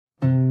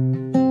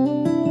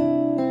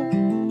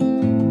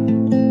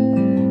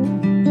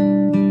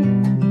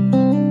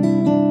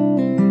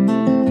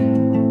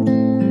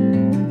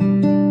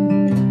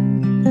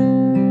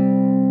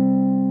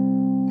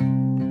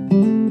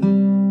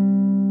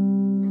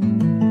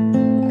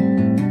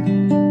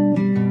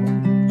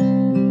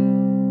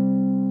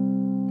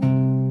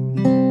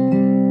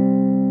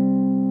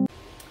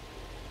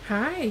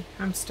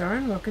I'm Star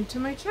and welcome to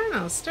my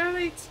channel,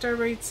 Starlight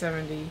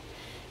 70.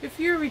 If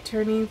you're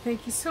returning,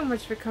 thank you so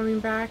much for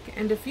coming back,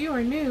 and if you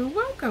are new,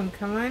 welcome,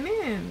 come on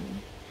in.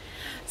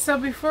 So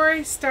before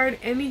I start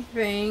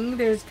anything,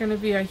 there's going to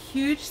be a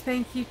huge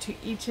thank you to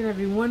each and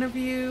every one of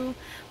you.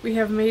 We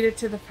have made it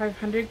to the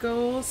 500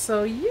 goal,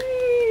 so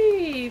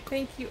yay!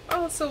 Thank you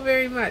all so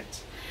very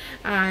much.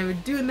 I was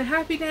doing the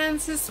happy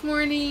dance this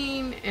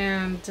morning,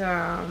 and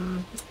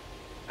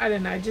I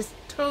don't know, I just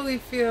totally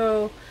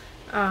feel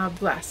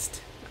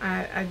blessed.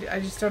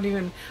 I just don't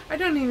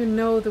even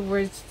know the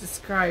words to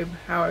describe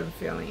how I'm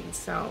feeling.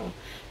 So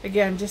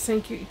again, just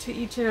thank you to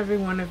each and every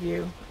one of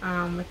you.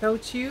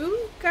 Without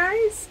you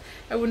guys,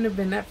 I wouldn't have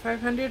been at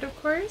 500,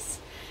 of course.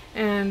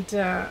 And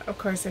of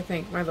course I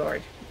thank my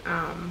Lord,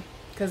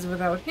 because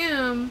without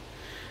him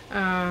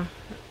I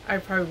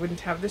probably wouldn't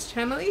have this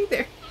channel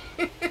either.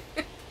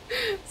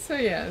 So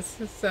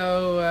yes,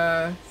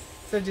 so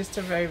just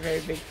a very, very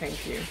big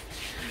thank you.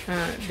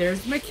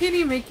 There's my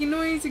kitty making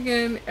noise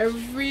again.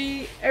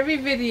 Every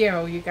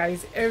video, you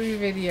guys, every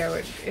video,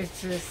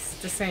 it's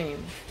just the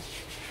same.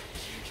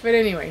 But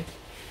anyway,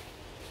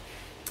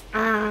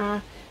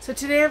 so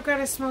today I've got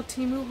a small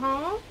Temu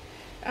haul.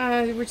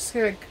 We're just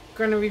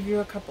gonna review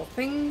a couple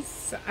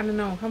things. I don't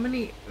know how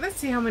many. Let's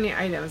see how many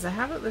items I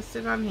have it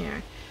listed on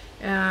here.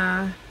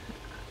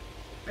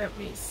 Let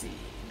me see.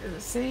 Does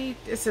it say?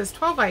 It says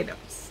 12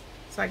 items.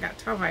 So I got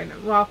 12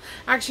 items. Well,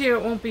 actually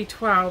it won't be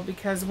 12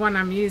 because one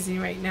I'm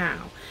using right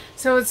now.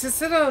 So it's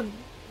this little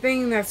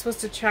thing that's supposed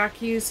to track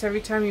you. So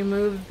every time you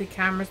move, the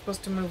camera's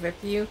supposed to move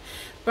with you.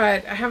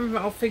 But I haven't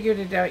all figured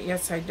it out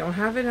yet, so I don't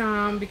have it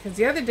on. Because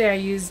the other day I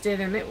used it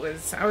and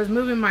I was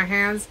moving my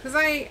hands. Because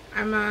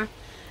I'm a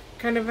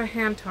kind of a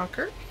hand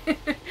talker.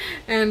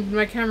 And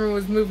my camera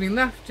was moving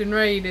left and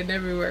right and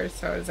everywhere.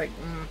 So I was like,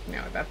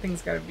 no, that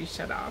thing's got to be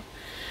shut off.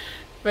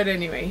 But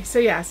anyway, so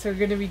yeah, so we're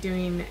going to be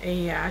doing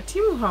a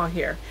Temu haul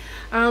here.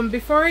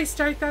 Before I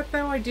start that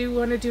though, I do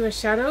want to do a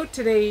shout out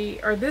today,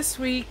 or this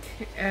week,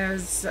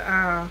 as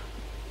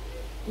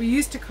we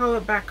used to call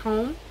it back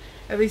home,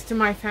 at least in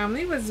my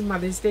family, was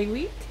Mother's Day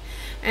week.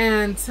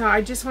 And so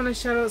I just want to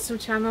shout out some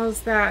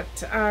channels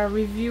that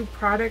review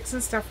products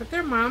and stuff with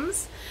their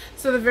moms.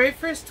 So the very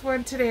first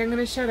one today I'm going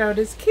to shout out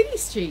is Kitty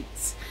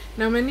Streets.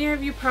 Now many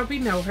of you probably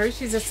know her.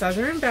 She's a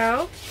Southern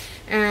belle.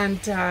 And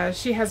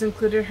she has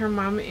included her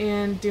mom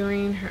in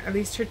doing at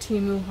least her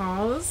Temu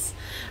hauls.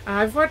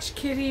 I've watched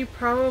Kitty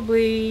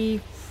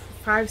probably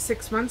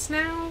 5-6 months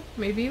now,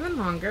 maybe even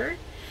longer.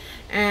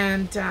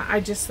 And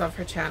I just love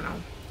her channel.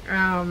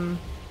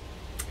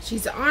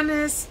 She's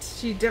honest.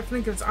 She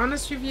definitely gives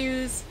honest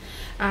reviews.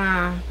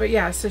 But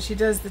yeah, so she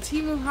does the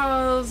Temu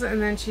hauls,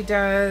 and then she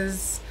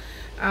does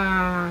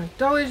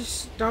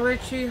Dollar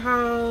Tree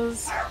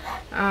hauls.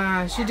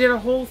 She did a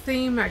whole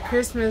theme at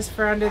Christmas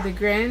for Under the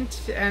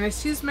Grinch, and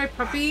excuse my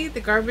puppy, the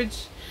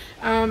garbage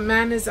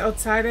man is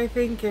outside, I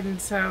think,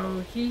 and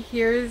so he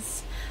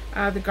hears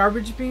the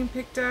garbage being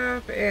picked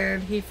up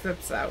and he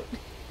flips out.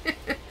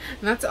 And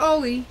that's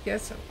Ollie.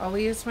 Yes,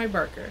 Ollie is my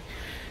barker.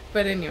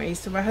 But anyway,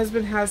 so my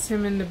husband has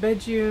him in the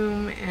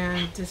bedroom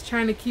and is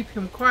trying to keep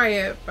him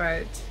quiet,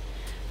 but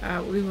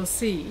we will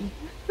see.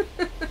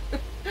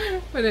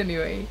 But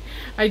anyway,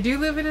 I do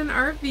live in an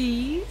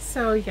RV,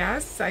 so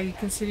yes, I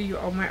consider you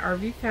all my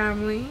RV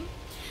family.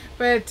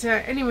 But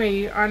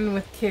anyway, on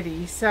with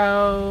Kitty.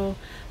 So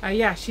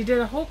yeah, she did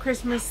a whole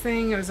Christmas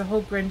thing. It was a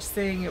whole Grinch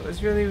thing. It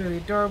was really, really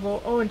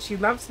adorable. Oh, and she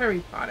loves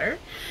Harry Potter,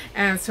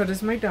 and so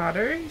does my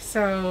daughter.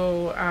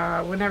 So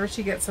whenever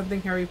she gets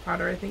something Harry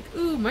Potter, I think,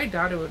 ooh, my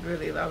daughter would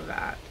really love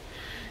that.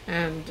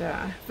 And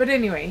but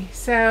anyway,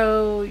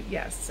 so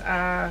yes,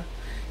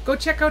 go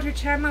check out her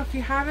channel if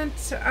you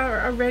haven't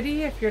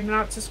already, if you're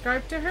not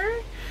subscribed to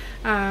her,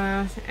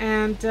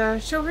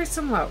 and show her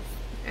some love.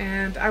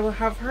 And I will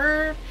have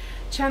her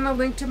channel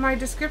linked in my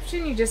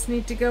description. You just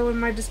need to go in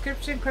my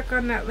description, click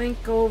on that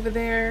link, go over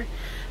there,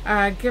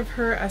 give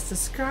her a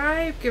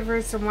subscribe, give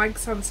her some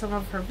likes on some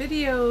of her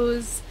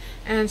videos,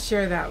 and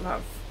share that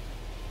love.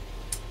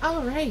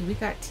 Alright, we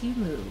got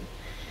Temu.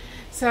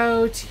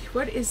 So,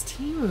 what is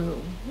Temu?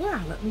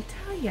 Well, let me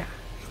tell ya.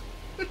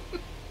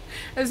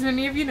 As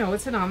many of you know,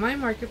 it's an online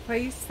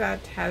marketplace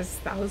that has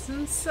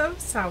thousands of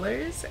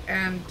sellers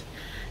and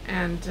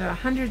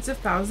hundreds of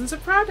thousands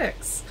of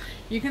products.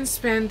 You can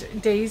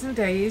spend days and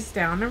days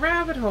down a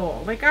rabbit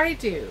hole like I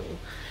do.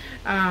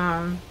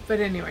 But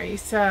anyway,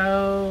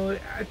 so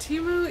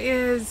Temu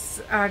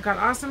is got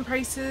awesome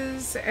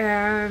prices,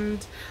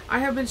 and I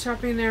have been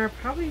shopping there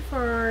probably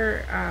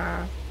for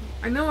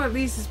I know at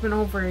least it's been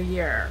over a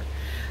year.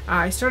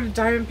 I started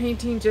diamond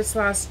painting just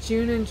last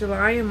June and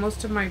July, and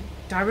most of my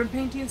diamond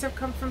paintings have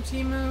come from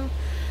Temu.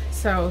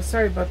 So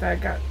sorry about that. I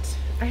got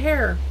a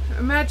hair.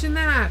 Imagine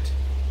that.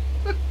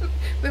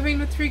 Living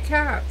with 3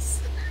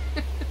 cats.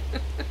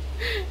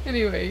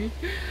 Anyway,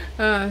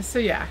 so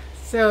yeah.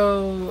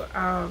 So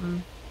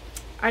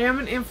I am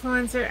an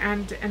influencer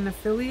and an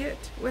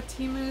affiliate with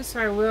Temu, so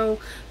I will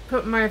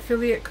put my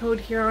affiliate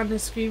code here on the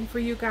screen for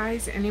you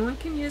guys. Anyone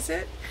can use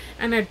it,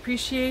 and I'd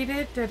appreciate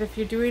it that if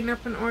you're doing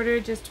up an order,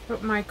 just to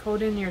put my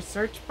code in your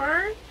search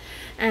bar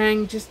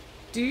and just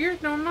do your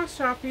normal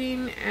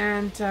shopping,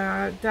 and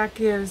that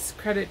gives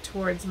credit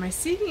towards my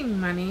seeding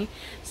money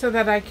so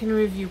that I can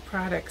review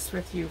products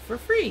with you for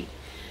free.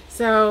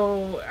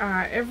 So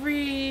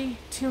every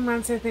 2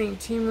 months, I think,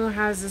 Temu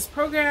has this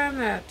program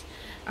that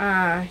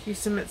you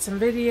submit some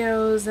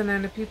videos, and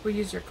then if people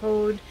use your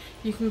code,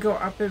 you can go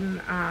up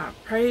in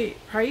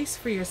price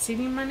for your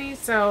seeding money.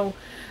 So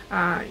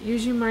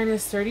usually mine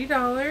is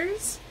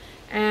 $30,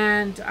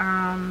 and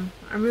I'm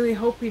really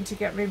hoping to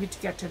get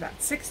to that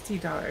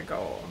 $60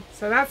 goal.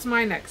 So that's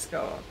my next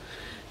goal.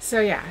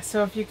 So yeah,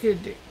 so if you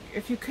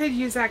could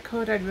use that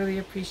code, I'd really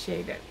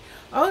appreciate it.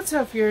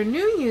 Also, if you're a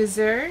new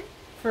user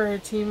for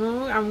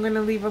Temu, I'm going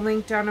to leave a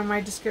link down in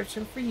my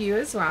description for you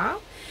as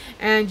well.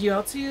 And you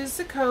also use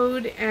the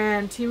code,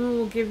 and Temu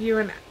will give you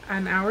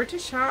an hour to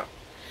shop.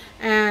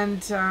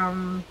 And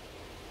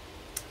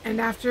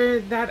after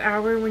that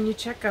hour, when you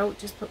check out,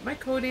 just put my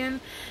code in,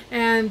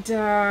 and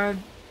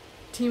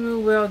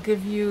Temu will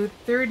give you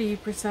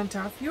 30%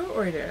 off your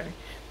order,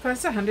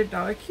 plus a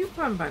 $100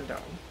 coupon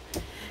bundle.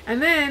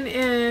 And then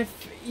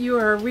if you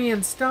are a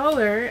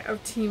reinstaller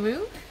of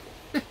Temu,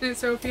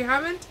 so if you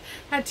haven't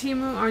had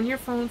Temu on your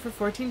phone for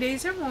 14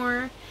 days or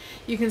more,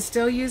 you can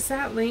still use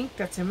that link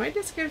that's in my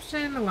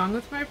description along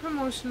with my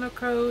promotional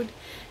code,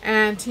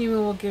 and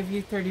Temu will give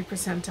you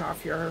 30%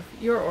 off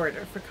your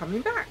order for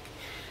coming back.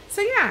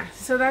 So yeah,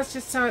 so that's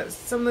just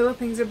some little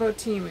things about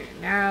Temu.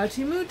 Now,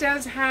 Temu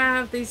does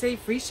have, they say,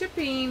 free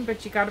shipping,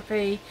 but you got to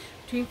pay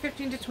between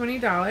 $15 to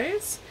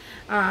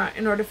 $20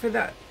 in order for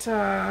that,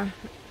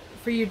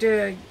 for you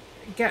to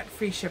get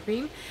free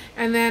shipping.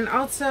 And then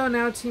also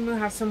now Temu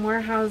has some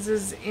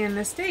warehouses in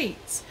the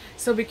States.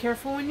 So be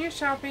careful when you're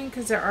shopping,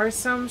 because there are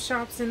some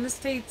shops in the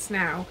States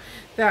now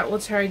that will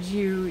charge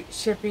you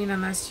shipping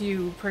unless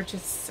you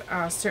purchase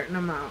a certain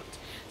amount.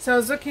 So I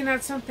was looking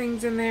at some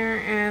things in there,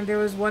 and there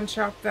was one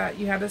shop that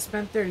you had to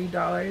spend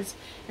 $30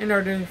 in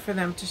order for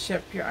them to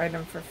ship your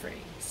item for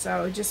free.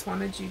 So I just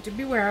wanted you to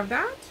be aware of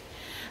that.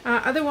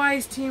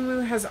 Otherwise,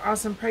 Temu has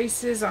awesome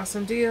prices,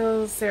 awesome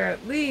deals. They're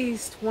at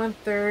least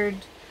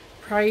 1/3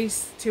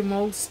 price to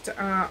most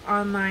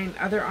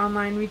other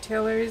online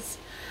retailers.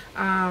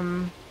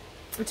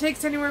 It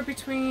takes anywhere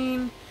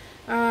between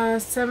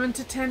 7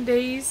 to 10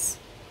 days.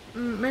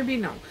 Maybe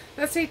no.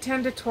 Let's say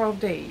 10 to 12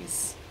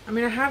 days. I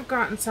mean, I have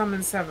gotten some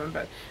in 7,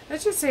 but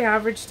let's just say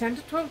average 10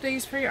 to 12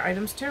 days for your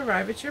items to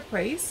arrive at your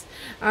place.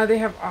 They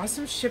have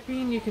awesome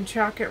shipping. You can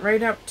track it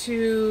right up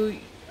to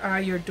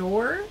your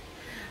door.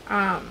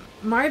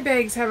 My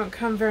bags haven't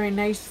come very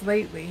nice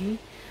lately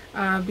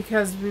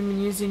because we've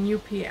been using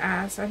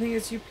UPS. I think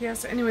it's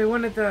UPS. Anyway,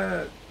 one of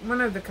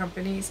the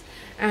companies,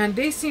 and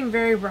they seem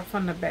very rough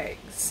on the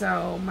bags.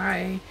 So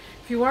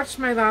if you watched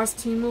my last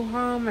Temu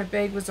haul, my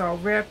bag was all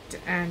ripped,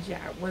 and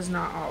yeah, it was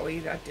not Ollie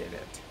that did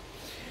it.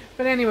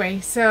 But anyway,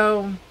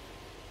 so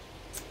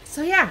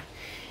yeah,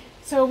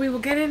 so we will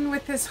get in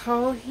with this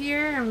haul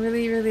here. I'm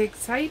really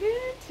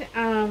excited.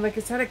 Like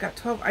I said, I got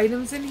 12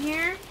 items in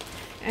here,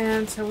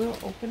 and so we'll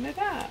open it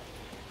up.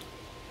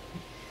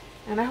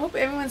 And I hope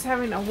everyone's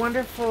having a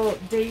wonderful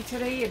day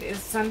today. It is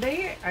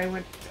Sunday.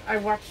 I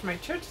watched my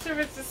church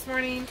service this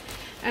morning,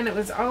 and it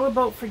was all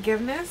about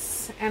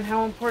forgiveness and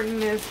how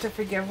important it is to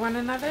forgive one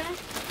another.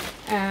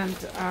 And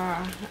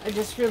I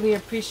just really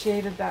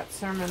appreciated that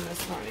sermon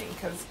this morning,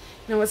 because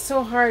you know, it's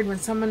so hard when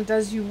someone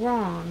does you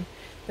wrong,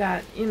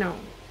 that, you know,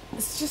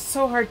 it's just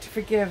so hard to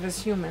forgive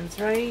as humans,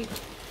 right?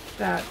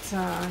 That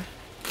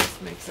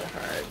just makes it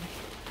hard.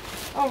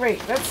 All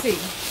right, let's see.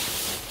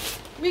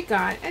 We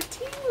got a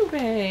Temu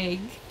bag.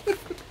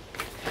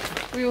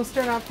 We will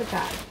start off with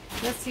that.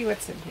 Let's see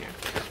what's in here.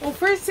 Well,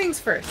 first things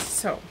first.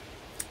 So,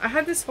 I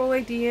had this whole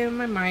idea in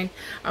my mind.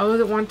 I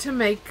would want to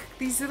make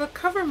these little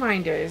cover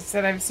minders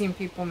that I've seen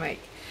people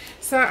make.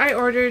 So I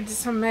ordered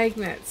some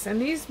magnets,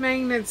 and these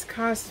magnets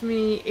cost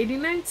me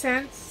 89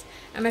 cents,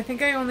 and I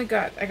think I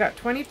got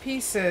 20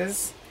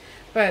 pieces,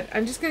 but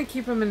I'm just going to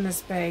keep them in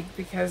this bag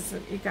because,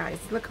 you guys,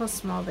 look how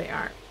small they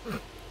are.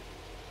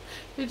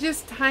 They're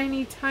just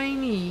tiny.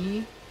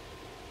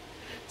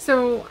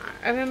 So,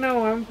 I don't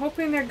know, I'm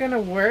hoping they're going to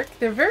work.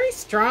 They're very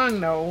strong,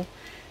 though.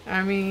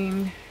 I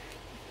mean,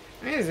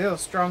 these little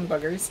strong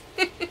buggers.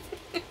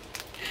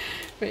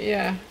 But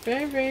yeah,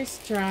 very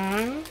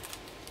strong.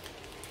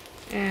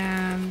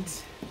 And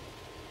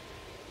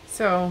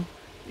so,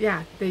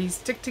 yeah, they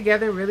stick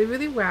together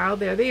really well.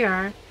 There they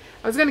are.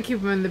 I was going to keep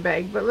them in the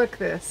bag, but look at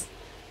this.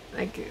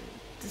 Like,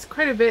 there's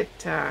quite a bit,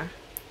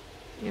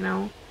 you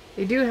know.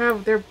 They do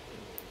have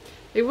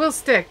they will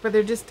stick, but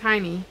they're just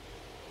tiny.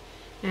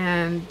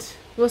 And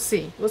we'll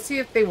see. We'll see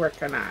if they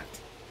work or not.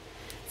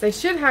 So I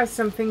should have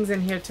some things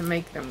in here to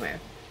make them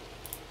with.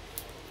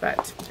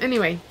 But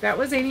anyway, that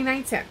was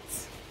 89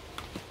 cents.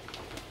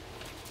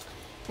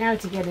 Now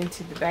to get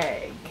into the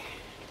bag.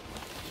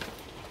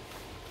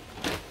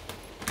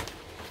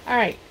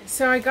 Alright,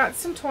 so I got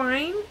some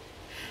twine.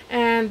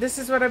 And this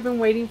is what I've been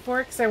waiting for,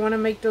 because I want to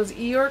make those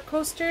Eeyore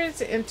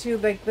coasters into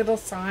like little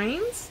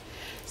signs.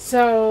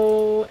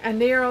 So,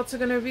 and they are also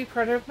going to be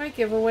part of my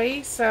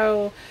giveaway.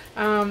 So,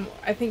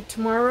 I think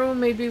tomorrow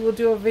maybe we'll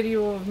do a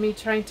video of me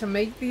trying to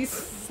make these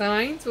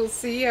signs. We'll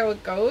see how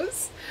it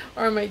goes.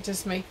 Or I might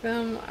just make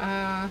them.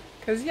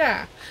 Because,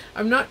 yeah,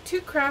 I'm not too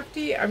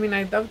crafty. I mean,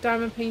 I love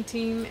diamond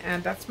painting,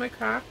 and that's my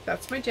craft.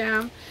 That's my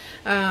jam.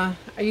 I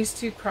used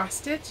to cross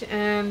stitch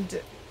and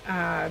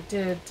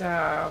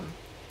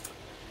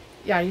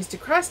yeah, I used to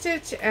cross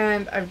stitch,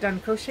 and I've done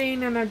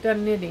crocheting, and I've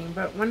done knitting.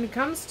 But when it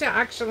comes to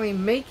actually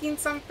making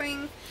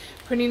something,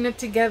 putting it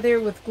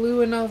together with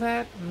glue and all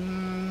that,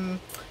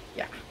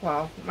 yeah,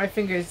 well, my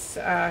fingers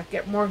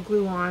get more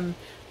glue on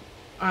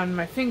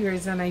my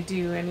fingers than I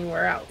do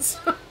anywhere else.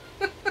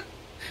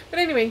 But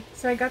anyway,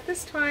 so I got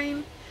this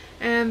twine,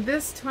 and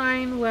this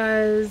twine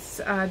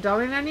was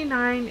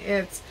 $1.99.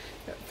 It's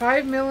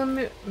 5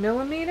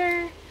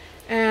 millimeter,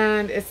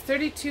 and it's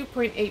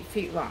 32.8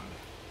 feet long.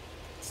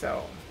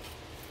 So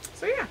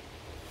yeah,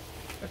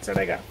 that's what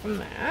I got from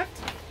that.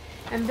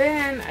 And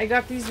then I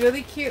got these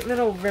really cute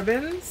little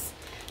ribbons,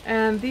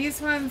 and these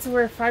ones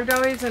were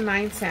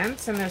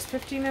 $5.09, and there's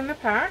 15 in the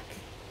pack.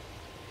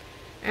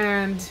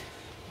 And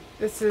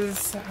this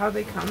is how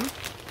they come.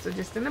 So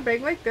just in a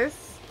bag like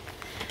this.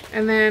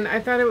 And then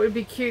I thought it would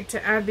be cute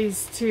to add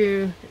these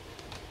to,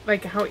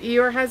 like how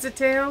Eeyore has a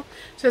tail.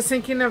 So I was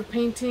thinking of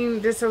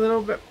painting this a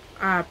little bit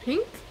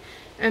pink,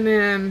 and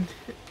then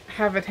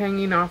have it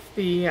hanging off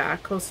the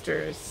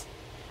coasters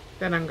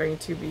that I'm going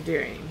to be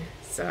doing.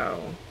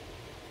 So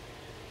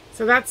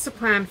that's the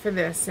plan for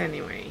this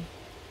anyway.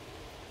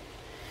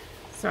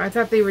 So I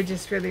thought they were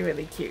just really,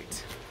 really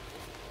cute.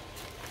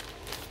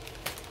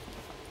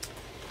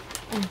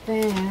 And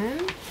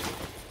then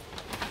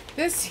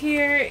this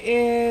here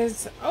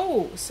is,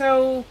 oh,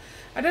 so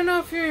I don't know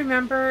if you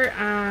remember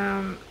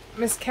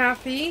Miss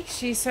Kathy.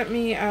 She sent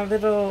me a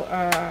little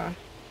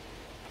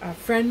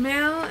friend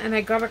mail, and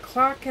I got a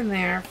clock in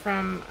there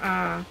from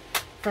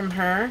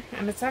her,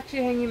 and it's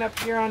actually hanging up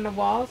here on the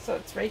wall, so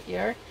it's right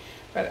here,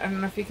 but I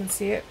don't know if you can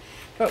see it.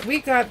 But we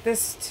got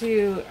this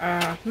to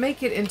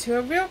make it into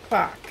a real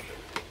clock.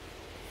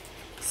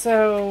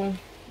 So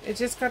it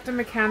just got the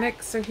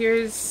mechanics. So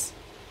here's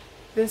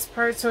this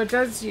part. So it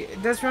does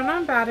run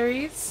on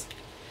batteries.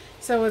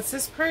 So it's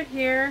this part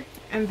here,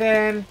 and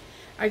then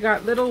I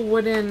got little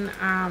wooden,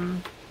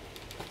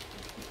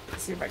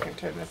 let's see if I can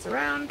turn this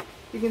around.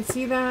 You can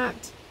see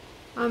that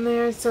on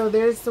there. So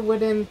there's the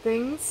wooden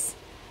things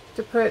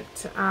to put,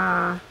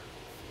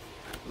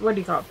 what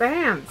do you call it? The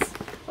hands.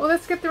 Oh,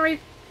 let's get the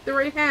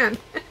right hand.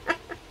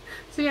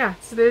 So yeah,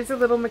 so there's the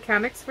little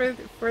mechanics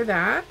for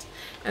that.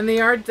 And they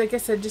are, like I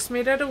said, just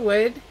made out of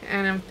wood,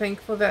 and I'm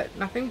thankful that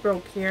nothing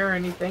broke here or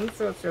anything,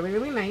 so it's really,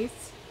 really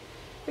nice.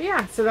 But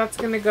yeah, so that's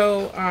going to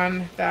go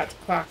on that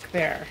clock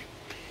there.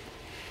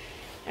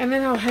 And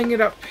then I'll hang it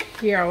up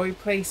here. I'll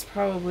replace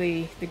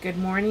probably the good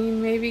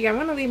morning, maybe. I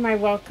want to leave my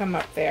welcome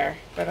up there,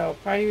 but I'll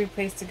probably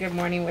replace the good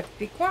morning with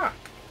the clock.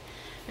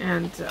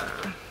 And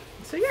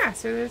so yeah,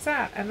 so there's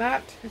that. And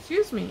that,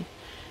 excuse me,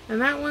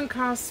 and that one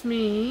cost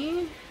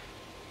me,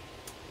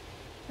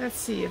 let's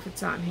see if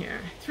it's on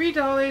here,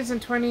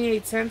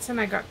 $3.28,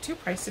 and I got 2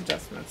 price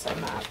adjustments on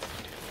that.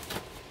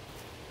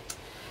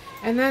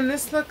 And then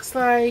this looks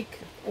like,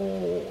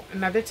 oh,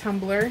 another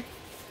tumbler.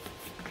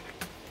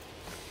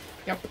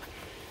 Yep.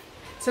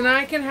 So now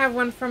I can have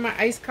one for my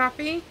iced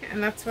coffee,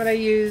 and that's what I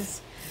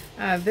use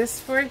this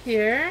for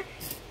here.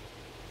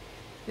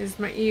 Is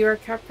my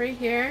Eeyore cup right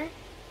here.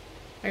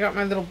 I got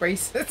my little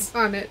bracelets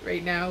on it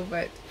right now,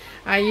 but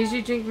I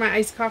usually drink my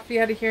iced coffee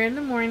out of here in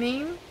the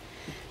morning.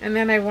 And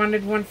then I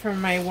wanted one for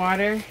my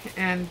water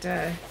and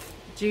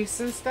juice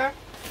and stuff.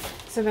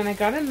 So then I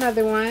got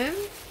another one.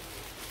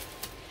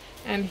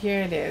 And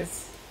here it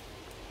is.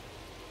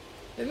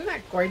 Isn't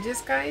that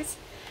gorgeous, guys?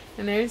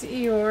 And there's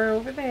Eeyore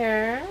over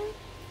there.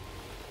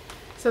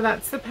 So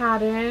that's the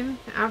pattern.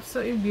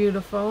 Absolutely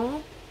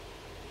beautiful.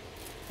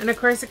 And of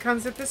course it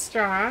comes with the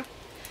straw.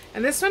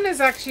 And this one is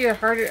actually a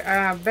harder,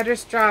 better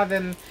straw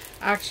than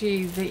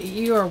actually the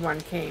Eeyore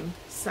one came.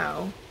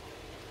 So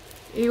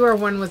Eeyore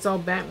one was all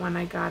bent when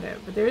I got it.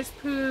 But there's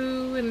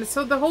Pooh, and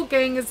so the whole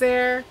gang is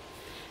there.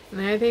 And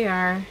there they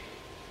are.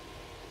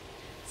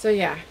 So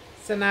yeah.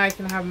 So now I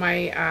can have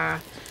my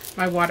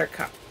my water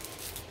cup.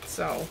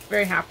 So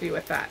very happy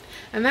with that.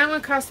 And that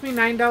one cost me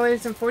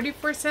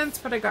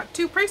 $9.44, but I got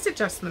 2 price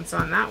adjustments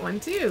on that one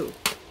too.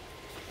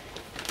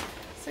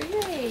 So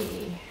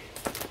yay.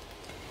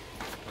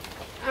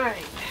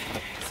 Alright.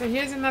 So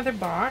here's another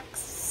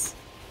box.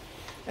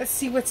 Let's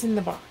see what's in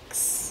the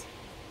box.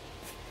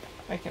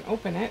 If I can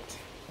open it.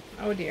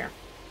 Oh dear.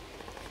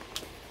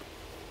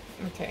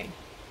 Okay.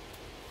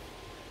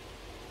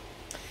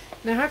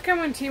 Now how come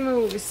when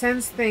Temu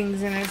sends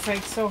things and it's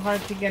like so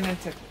hard to get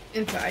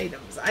into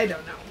items? I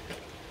don't know.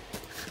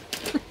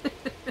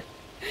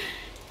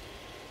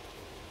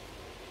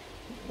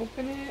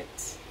 Open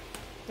it.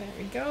 There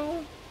we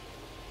go.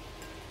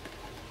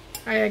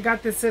 I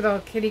got this little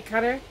kitty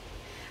cutter.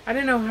 I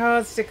don't know how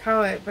else to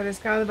call it, but it's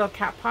got a little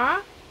cat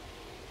paw.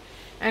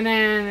 And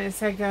then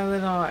it's like a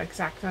little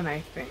X-Acto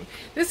knife thing.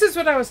 This is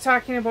what I was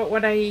talking about,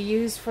 what I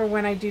use for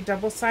when I do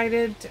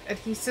double-sided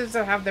adhesives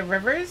that have the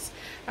rivers.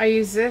 I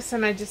use this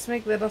and I just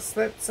make little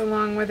slits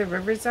along where the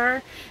rivers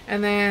are.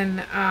 And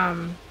then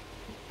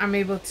I'm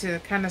able to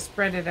kind of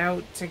spread it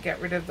out to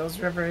get rid of those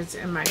rivers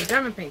in my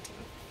diamond painting.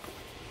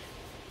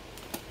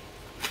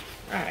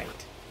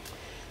 Alright.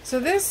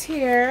 So this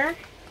here,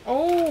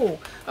 oh,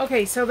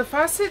 okay, so the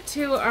faucet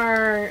to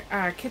our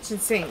kitchen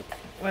sink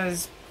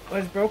was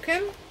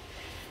broken.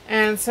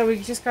 And so we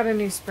just got a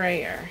new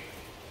sprayer.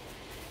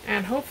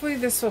 And hopefully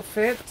this will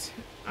fit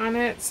on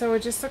it. So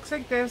it just looks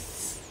like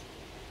this.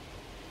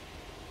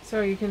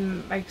 So you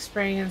can like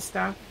spray and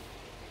stuff.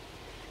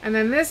 And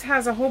then this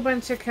has a whole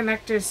bunch of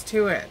connectors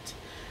to it.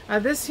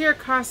 This here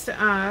cost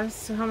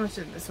us, how much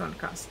did this one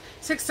cost?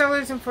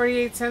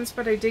 $6.48,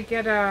 but I did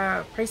get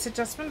a price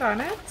adjustment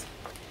on it.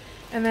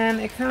 And then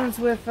it comes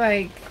with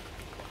like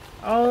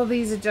all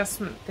these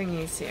adjustment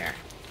thingies here.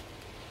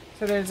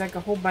 So there's like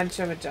a whole bunch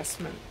of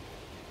adjustments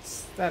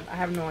that I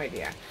have no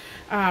idea.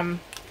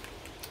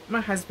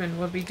 My husband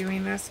will be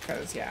doing this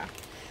because, yeah,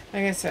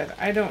 like I said,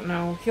 I don't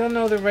know. He'll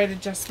know the right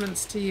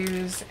adjustments to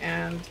use,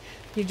 and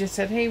he just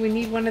said, hey, we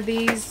need one of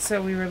these.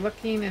 So we were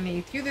looking, and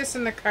he threw this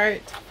in the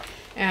cart,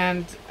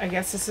 and I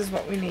guess this is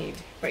what we need.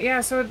 But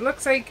yeah, so it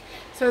looks like,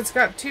 so it's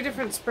got two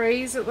different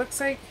sprays, it looks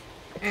like,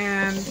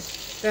 and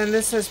then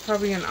this is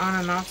probably an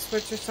on and off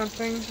switch or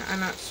something.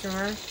 I'm not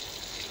sure,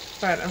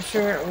 but I'm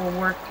sure it will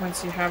work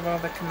once you have all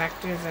the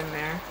connectors in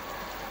there.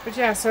 But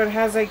yeah, so it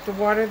has like the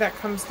water that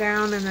comes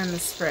down and then the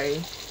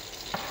spray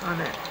on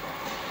it.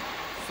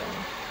 So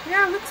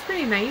yeah, it looks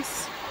pretty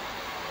nice.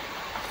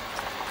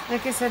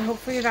 Like I said,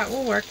 hopefully that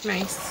will work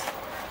nice.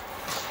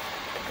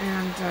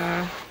 And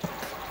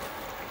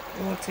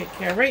we'll take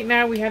care. Right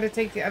now we had to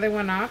take the other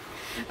one off.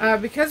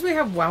 Because we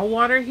have well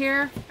water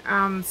here,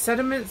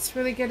 sediments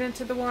really get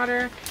into the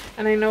water.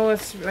 And I know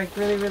it's like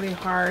really, really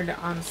hard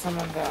on some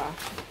of the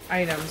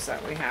items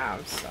that we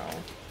have, so.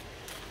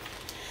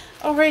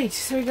 Alright,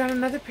 so we got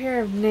another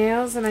pair of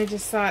nails, and I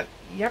just thought,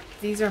 yep,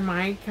 these are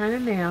my kind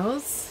of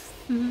nails.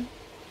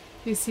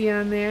 You see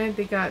on there,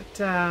 they got,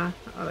 oh,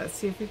 let's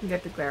see if we can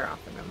get the glare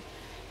off of them.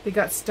 They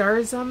got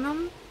stars on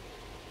them.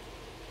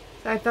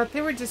 So I thought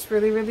they were just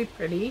really, really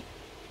pretty.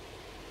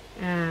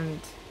 And,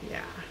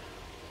 yeah.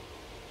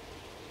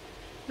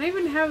 I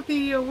even have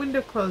the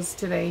window closed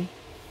today.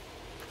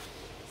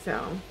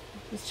 So,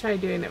 let's try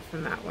doing it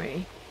from that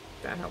way.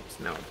 That helps,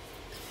 no.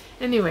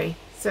 Anyway.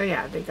 So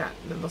yeah, they got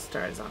little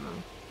stars on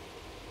them.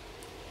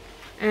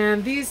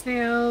 And these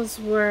nails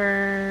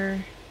were,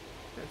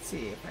 let's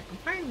see if I can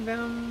find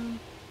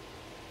them.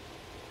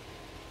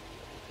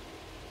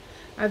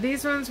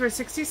 These ones were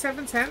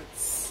 67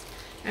 cents.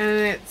 And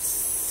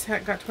it's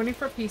got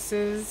 24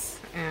 pieces.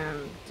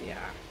 And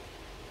yeah.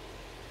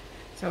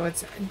 So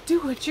it's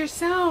do it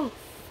yourself.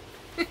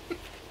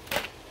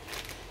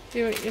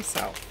 Do it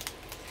yourself.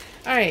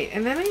 Alright,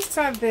 and then I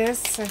saw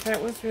this. I thought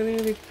it was really,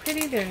 really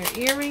pretty. They're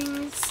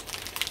earrings.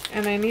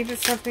 And I needed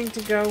something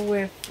to go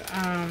with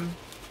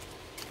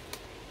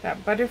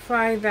that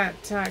butterfly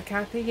that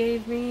Kathy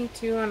gave me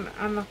too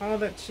on the haul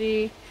that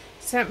she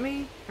sent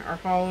me. Or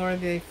haul, or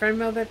the friend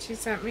mail that she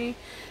sent me.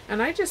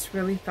 And I just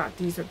really thought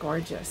these were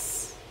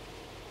gorgeous.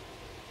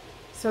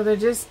 So they're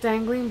just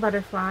dangling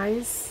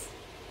butterflies.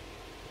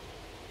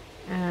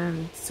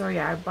 And so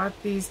yeah, I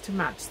bought these to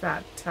match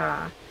that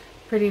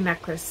pretty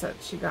necklace that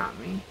she got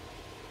me.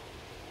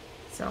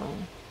 So,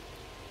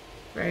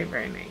 very,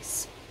 very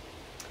nice.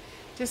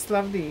 Just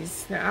love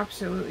these. They're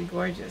absolutely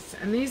gorgeous.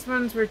 And these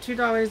ones were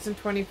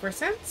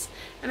 $2.24,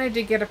 and I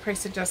did get a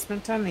price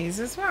adjustment on these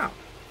as well.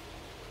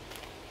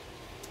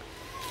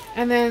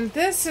 And then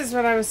this is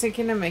what I was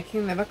thinking of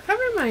making little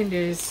cover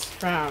minders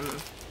from.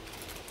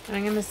 And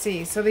I'm going to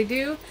see. So they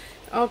do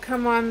all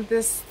come on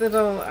this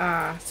little,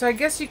 so I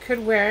guess you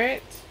could wear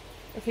it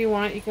if you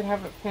want. You could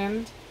have it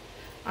pinned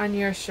on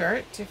your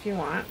shirt if you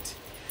want.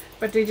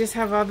 But they just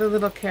have all the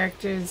little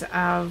characters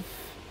of,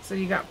 so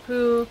you got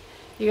Pooh,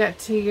 you got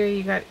Tigger,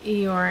 you got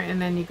Eeyore,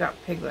 and then you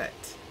got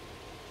Piglet.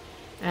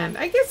 And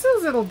I guess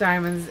those little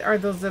diamonds, or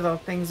those little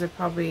things would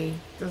probably,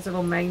 those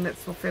little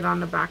magnets will fit on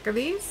the back of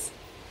these.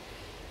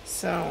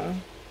 So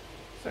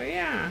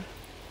yeah.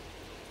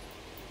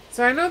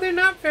 So I know they're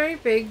not very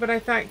big, but I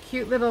thought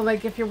cute little,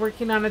 like if you're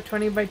working on a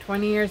 20 by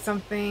 20 or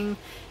something,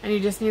 and you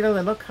just need a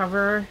little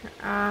cover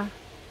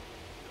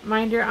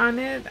minder on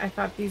it, I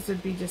thought these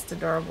would be just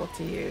adorable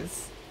to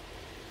use.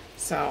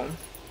 So,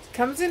 it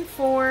comes in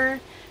 4,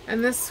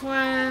 and this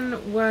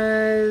one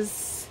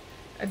was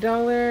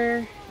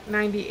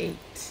 $1.98,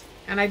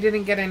 and I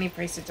didn't get any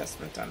price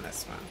adjustment on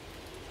this one.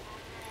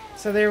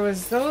 So there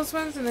was those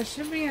ones, and there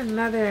should be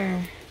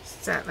another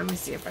set. Let me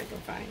see if I can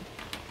find.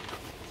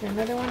 Is there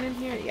another one in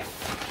here? Yeah.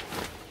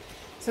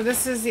 So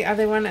this is the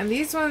other one, and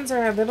these ones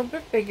are a little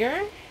bit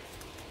bigger.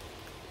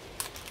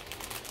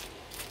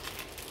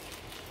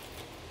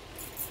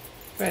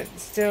 But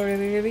still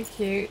really, really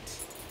cute.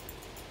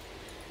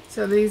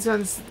 So these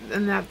ones,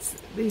 and that's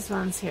these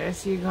ones here.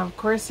 So you go, of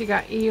course, you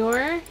got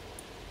Eeyore,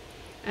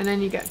 and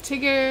then you got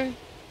Tigger,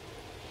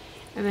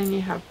 And then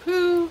you have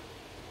Pooh.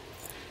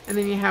 And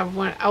then you have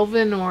one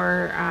Alvin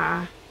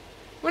or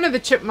one of the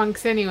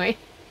chipmunks anyway.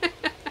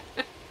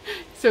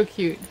 So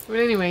cute. But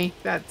anyway,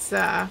 that's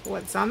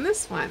what's on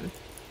this one.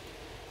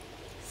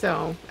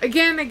 So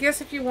again, I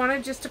guess if you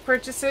wanted just to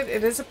purchase it,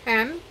 it is a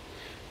pen.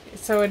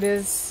 So it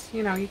is,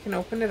 you know, you can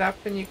open it up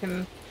and you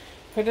can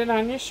put it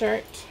on your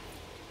shirt.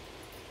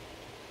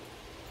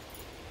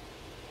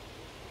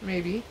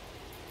 Maybe.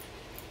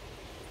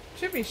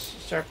 Should be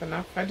sharp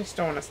enough. I just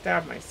don't want to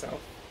stab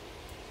myself.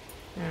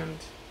 And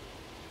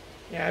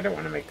yeah, I don't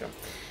want to make them.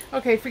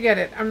 Okay, forget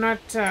it. I'm not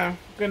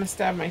going to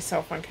stab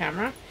myself on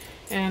camera.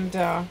 And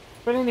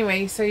but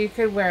anyway, so you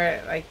could wear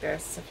it like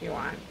this if you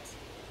want.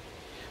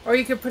 Or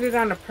you could put it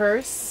on a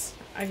purse,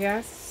 I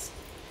guess.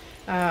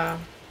 Or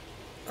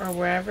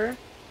wherever.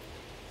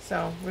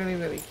 So, really,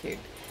 really cute.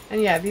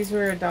 And yeah, these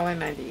were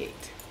 $1.98.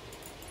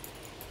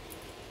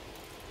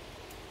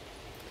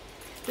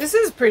 This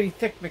is pretty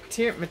thick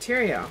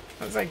material.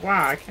 I was like,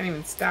 wow, I can't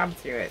even stab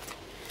through it.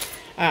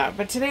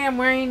 But today I'm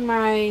wearing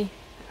my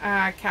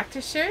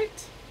cactus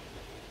shirt.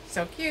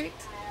 So cute.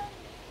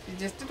 She's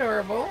just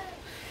adorable.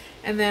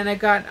 And then I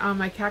got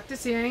my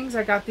cactus earrings.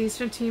 I got these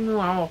from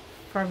Temu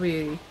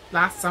probably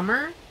last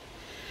summer.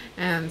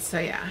 And so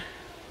yeah.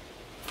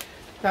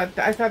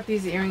 I thought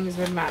these earrings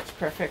would match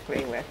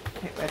perfectly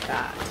with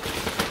that.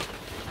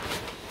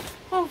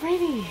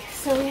 Alrighty,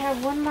 so we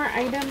have one more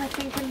item I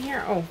think in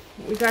here. Oh,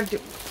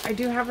 I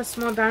do have a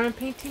small diamond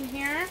painting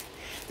here.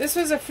 This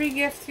was a free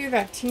gift through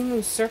that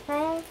Temu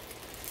circle.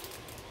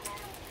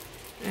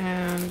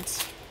 And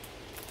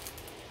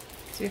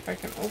see if I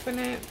can open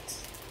it.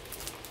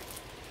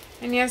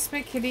 And yes,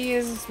 my kitty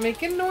is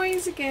making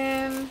noise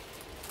again.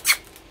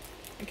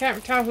 I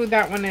can't tell who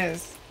that one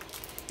is.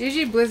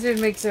 Usually Blizzard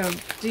makes a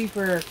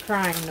deeper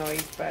crying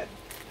noise, but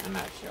I'm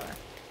not sure.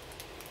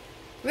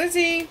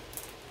 Lizzie!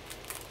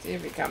 See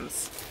if he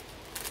comes.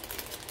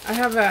 I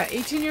have a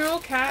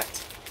 18-year-old cat.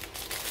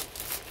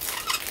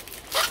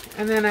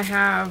 And then I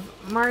have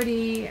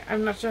Marty.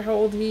 I'm not sure how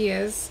old he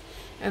is.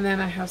 And then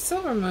I have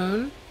Silver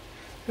Moon,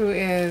 who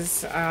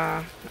is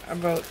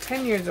about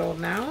 10 years old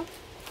now.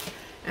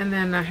 And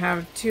then I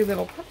have two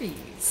little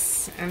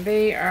puppies. And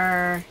they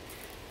are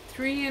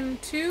 3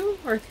 and 2,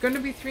 or going to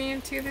be 3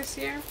 and 2 this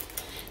year.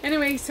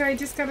 Anyway, so I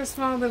just got a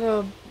small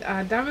little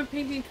diamond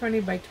painting,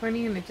 20 by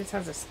 20, and it just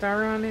has a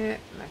star on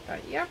it. And I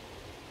thought, yep.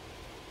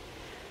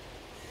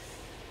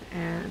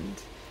 And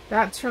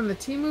that's from the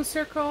Temu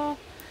circle.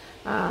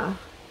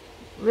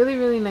 Really,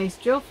 really nice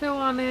drill fill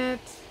on it.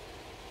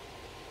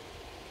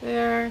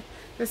 There.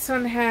 This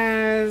one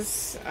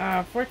has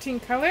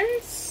 14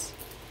 colors.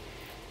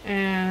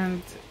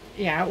 And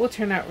yeah, it will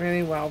turn out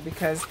really well,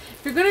 because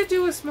if you're going to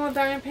do a small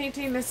diamond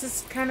painting, this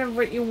is kind of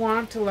what you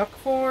want to look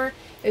for.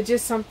 It's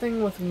just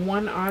something with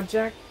one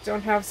object.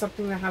 Don't have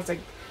something that has like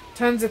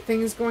tons of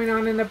things going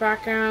on in the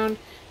background,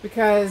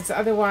 because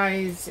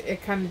otherwise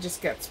it kind of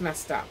just gets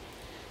messed up.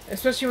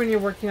 Especially when you're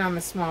working on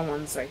the small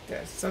ones like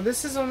this. So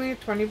this is only a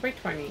 20 by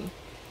 20.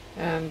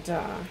 And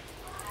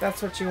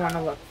that's what you want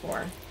to look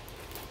for.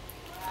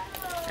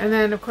 And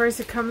then of course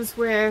it comes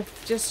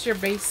with just your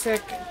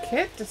basic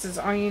kit. This is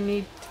all you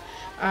need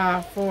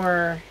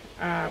for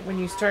when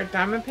you start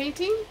diamond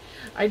painting.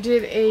 I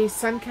did a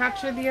sun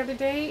catcher the other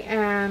day,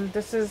 and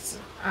this is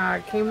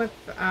came with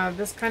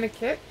this kind of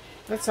kit.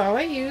 That's all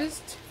I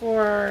used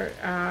for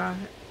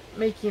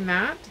making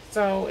that.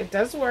 So it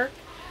does work.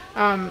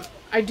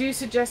 I do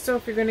suggest, though,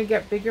 if you're going to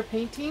get bigger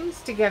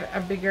paintings, to get a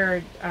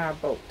bigger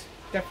boat.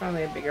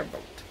 Definitely a bigger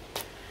boat.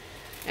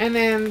 And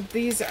then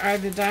these are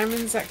the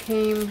diamonds that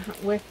came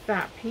with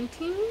that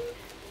painting.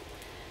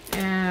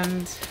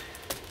 And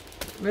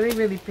really,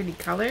 really pretty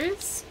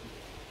colors.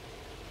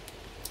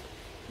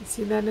 You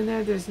see that in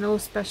there? There's no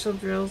special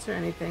drills or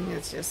anything.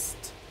 It's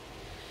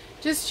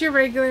just your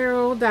regular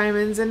old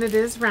diamonds, and it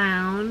is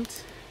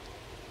round.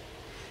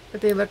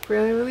 But they look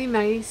really, really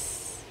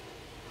nice.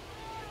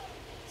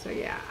 So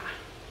yeah.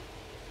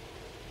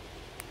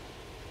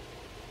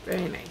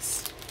 Very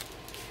nice.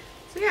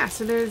 So yeah,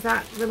 so there's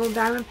that little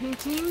diamond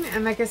painting.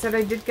 And like I said,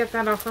 I did get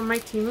that off of my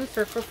Temu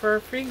circle for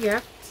a free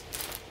gift.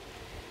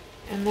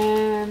 And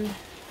then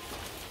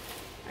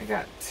I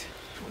got,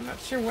 I'm not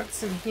sure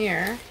what's in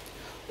here.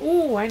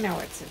 Oh, I know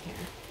what's in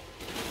here.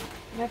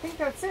 And I think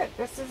that's it.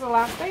 This is the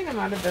last item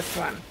out of this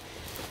one.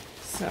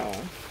 So,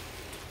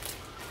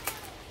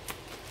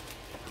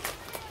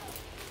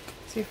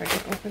 see if I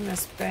can open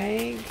this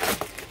bag.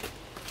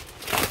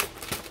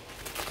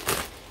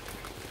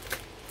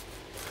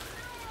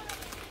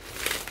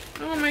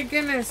 Oh my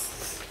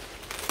goodness.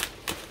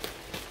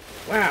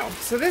 Wow.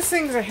 So this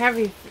thing's a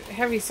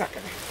heavy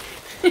sucker.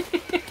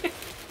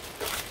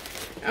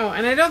 Oh,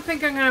 and I don't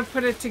think I'm going to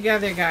put it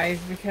together, guys,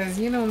 because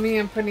you know me,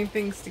 I'm putting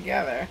things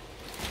together.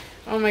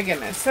 Oh my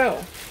goodness.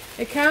 So,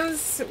 it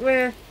comes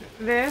with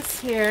this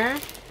here.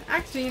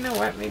 Actually, you know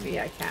what? Maybe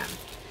I can.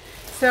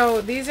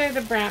 So, these are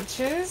the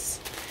branches.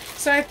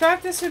 So, I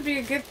thought this would be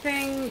a good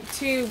thing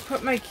to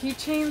put my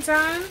keychains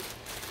on,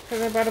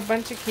 because I bought a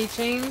bunch of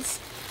keychains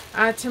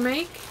to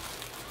make.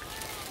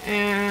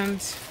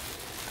 And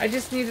I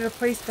just needed a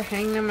place to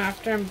hang them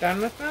after I'm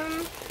done with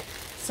them.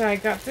 So I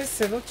got this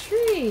little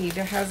tree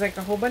that has like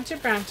a whole bunch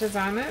of branches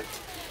on it.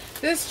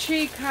 This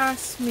tree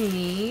cost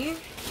me,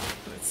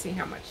 let's see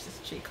how much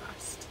this tree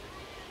cost.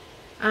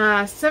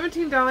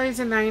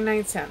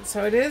 $17.99.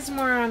 So it is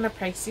more on the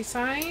pricey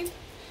side,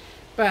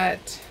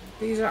 but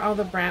these are all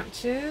the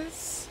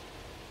branches.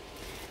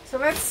 So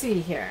let's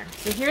see here.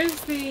 So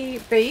here's the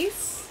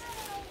base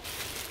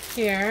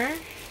here.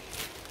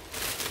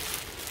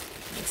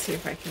 Let's see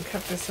if I can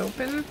cut this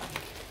open.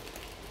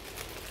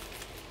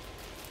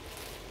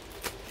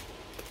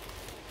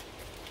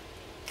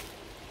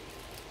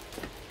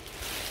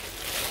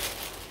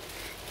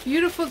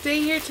 Beautiful day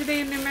here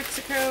today in New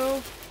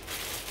Mexico.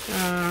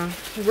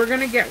 We're going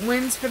to get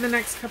winds for the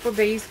next couple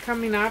days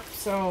coming up,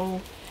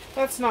 so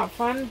that's not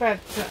fun, but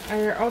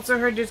I also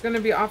heard there's going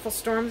to be awful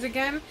storms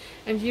again,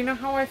 and you know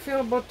how I feel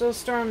about those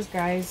storms,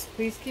 guys.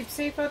 Please keep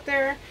safe out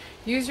there.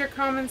 Use your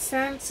common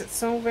sense. It's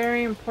so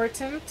very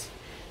important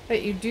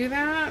that you do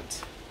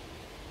that.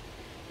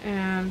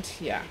 And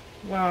yeah,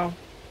 well,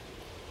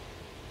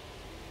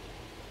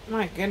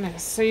 my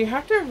goodness. So you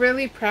have to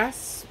really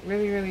press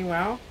really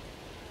well.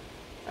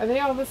 Are they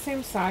all the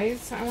same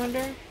size, I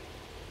wonder?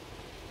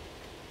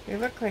 They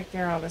look like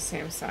they're all the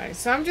same size.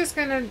 So I'm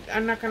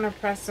not gonna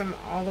press them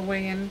all the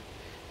way in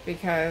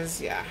because,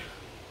 yeah,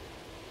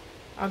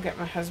 I'll get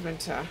my husband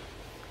to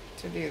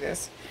do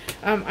this.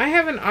 I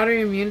have an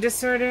autoimmune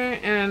disorder,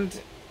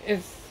 and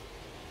it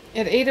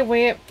ate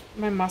away at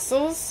my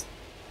muscles.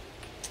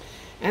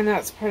 And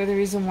that's part of the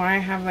reason why I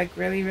have like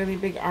really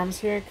big arms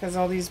here, because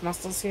all these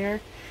muscles here,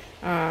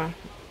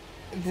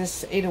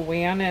 this ate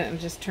away on it and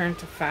just turned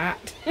to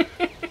fat.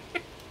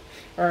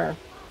 Or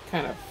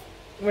kind of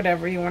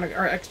whatever you want to,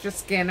 or extra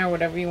skin, or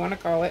whatever you want to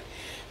call it.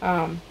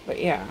 But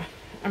yeah,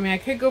 I mean, I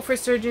could go for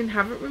surgery and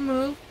have it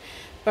removed,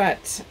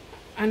 but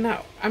I'm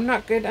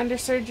not good under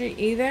surgery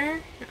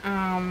either.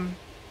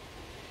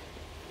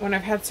 When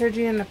I've had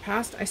surgery in the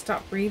past, I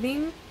stopped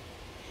breathing,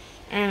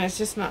 and it's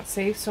just not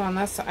safe. So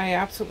unless I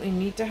absolutely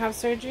need to have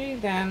surgery,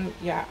 then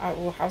yeah, I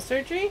will have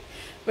surgery.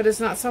 But it's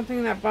not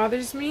something that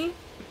bothers me,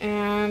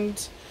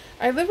 and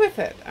I live with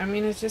it. I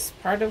mean, it's just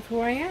part of who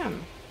I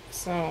am.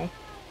 So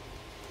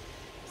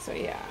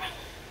yeah.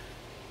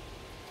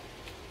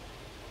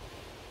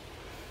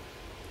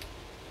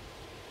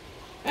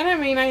 And I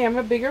mean, I am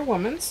a bigger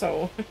woman,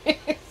 so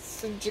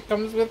it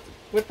comes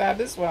with that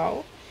as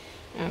well.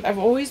 And I've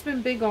always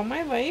been big all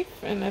my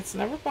life, and it's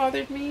never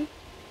bothered me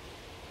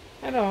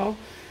at all.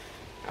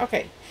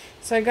 Okay,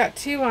 so I got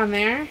 2 on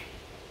there.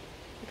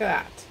 Look at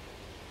that.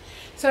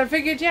 So I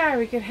figured, yeah,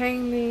 we could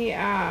hang the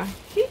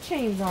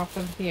keychains off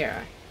of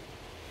here.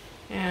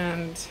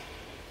 And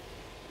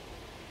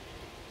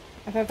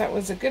I thought that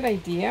was a good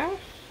idea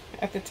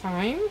at the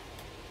time.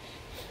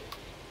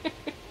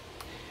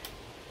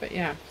 But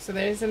yeah, so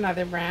there's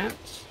another branch.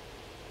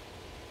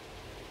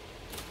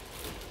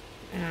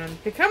 And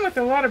they come with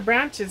a lot of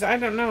branches. I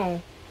don't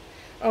know.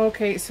 Oh,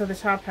 okay, so the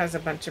top has a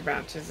bunch of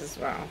branches as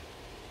well.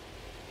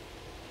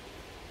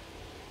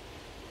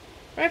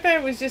 But I thought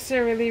it was just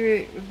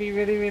would be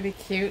really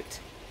cute.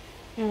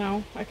 You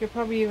know, I could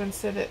probably even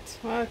sit it.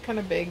 Well, it's kind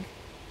of big.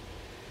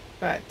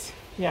 But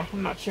yeah,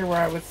 I'm not sure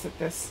where I would sit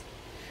this.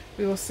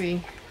 We will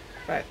see.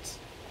 But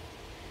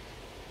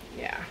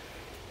yeah.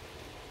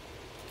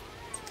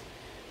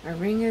 Our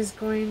ring is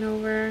going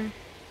over.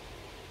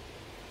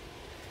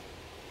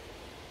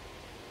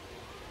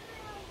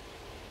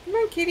 Come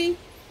on, kitty.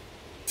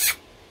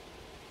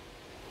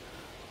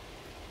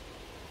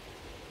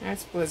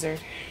 That's Blizzard.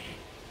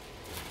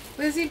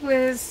 Blizzy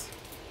Blizz.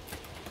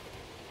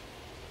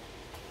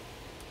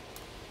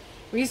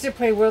 We used to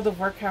play World of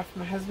Warcraft,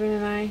 my husband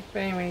and I. But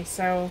anyway,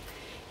 so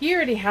he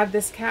already had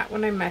this cat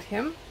when I met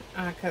him.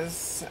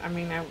 Because, I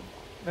mean, I've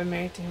been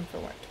married to him for,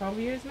 what, 12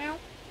 years now?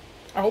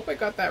 I hope I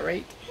got that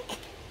right.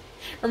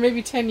 Or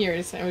maybe 10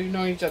 years, and we've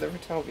known each other for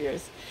 12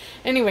 years.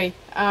 Anyway,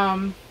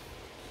 but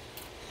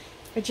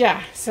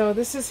yeah, so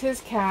this is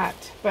his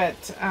cat.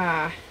 But,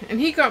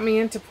 and he got me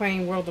into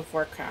playing World of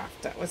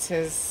Warcraft. That was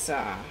his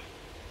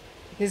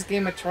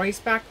game of choice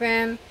back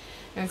then.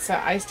 And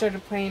so I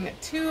started playing it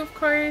too, of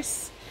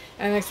course.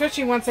 And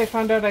especially once I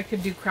found out I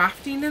could do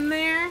crafting in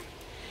there.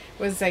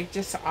 Was like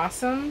just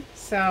awesome.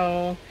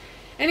 So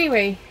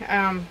anyway,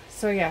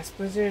 so yes,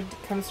 Blizzard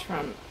comes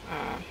from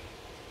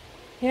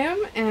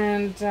him,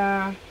 and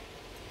of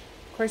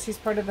course he's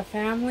part of the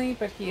family,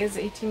 but he is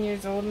 18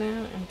 years old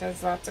now and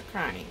does lots of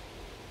crying,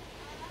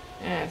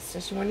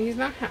 especially when he's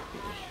not happy,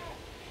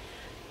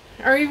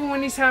 or even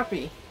when he's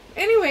happy.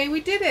 Anyway,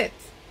 we did it.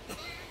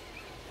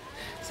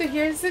 So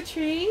here's the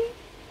tree,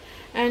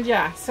 and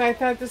yeah, so I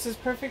thought this was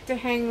perfect to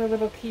hang the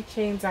little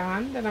keychains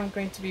on that I'm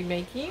going to be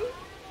making.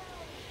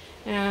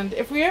 And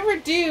if we ever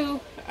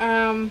do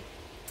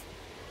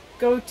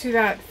go to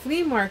that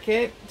flea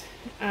market,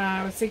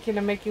 I was thinking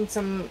of making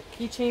some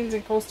keychains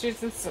and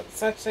coasters and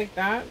such like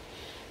that,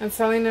 and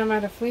selling them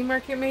at a flea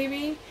market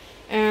maybe.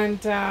 And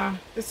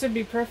this would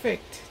be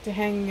perfect to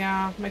hang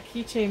my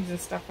keychains and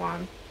stuff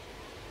on.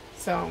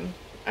 So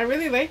I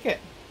really like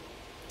it.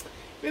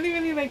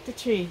 Really like the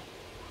tree.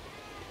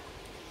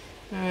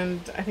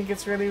 And I think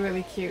it's really,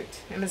 really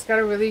cute. And it's got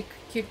a really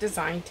cute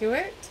design to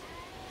it.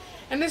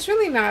 And it's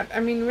really not, I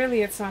mean,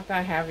 really it's not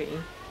that heavy.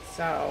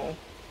 So,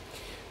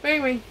 but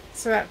anyway,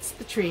 so that's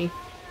the tree.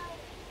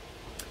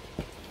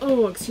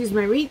 Oh, excuse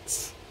my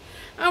reach.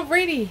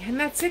 Alrighty, and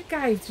that's it,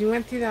 guys. We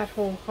went through that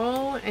whole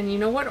haul, and you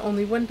know what?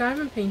 Only one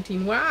diamond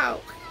painting. Wow.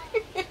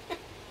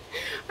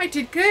 I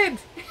did good.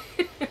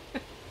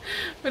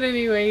 But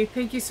anyway,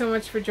 thank you so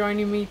much for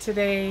joining me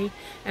today.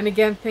 And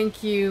again,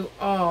 thank you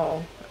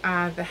all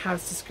that have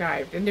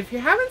subscribed. And if you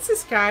haven't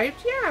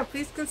subscribed, yeah,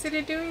 please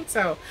consider doing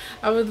so.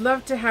 I would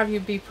love to have you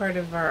be part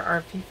of our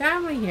RP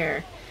family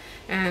here.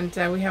 And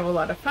we have a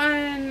lot of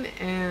fun,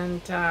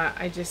 and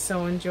I just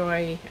so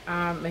enjoy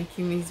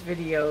making these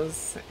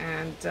videos,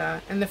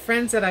 and the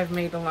friends that I've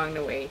made along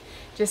the way,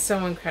 just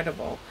so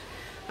incredible.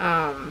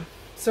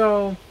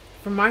 So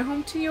from my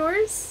home to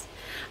yours,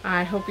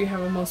 I hope you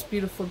have a most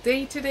beautiful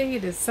day today.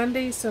 It is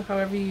Sunday, so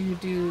however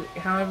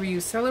you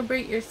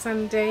celebrate your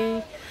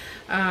Sunday,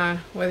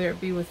 whether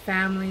it be with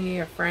family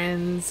or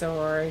friends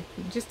or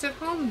just at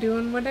home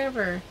doing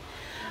whatever.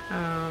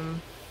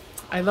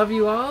 I love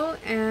you all,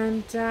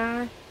 and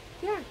yeah,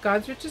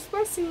 God's richest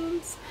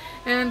blessings,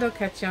 and I'll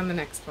catch you on the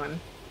next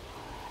one.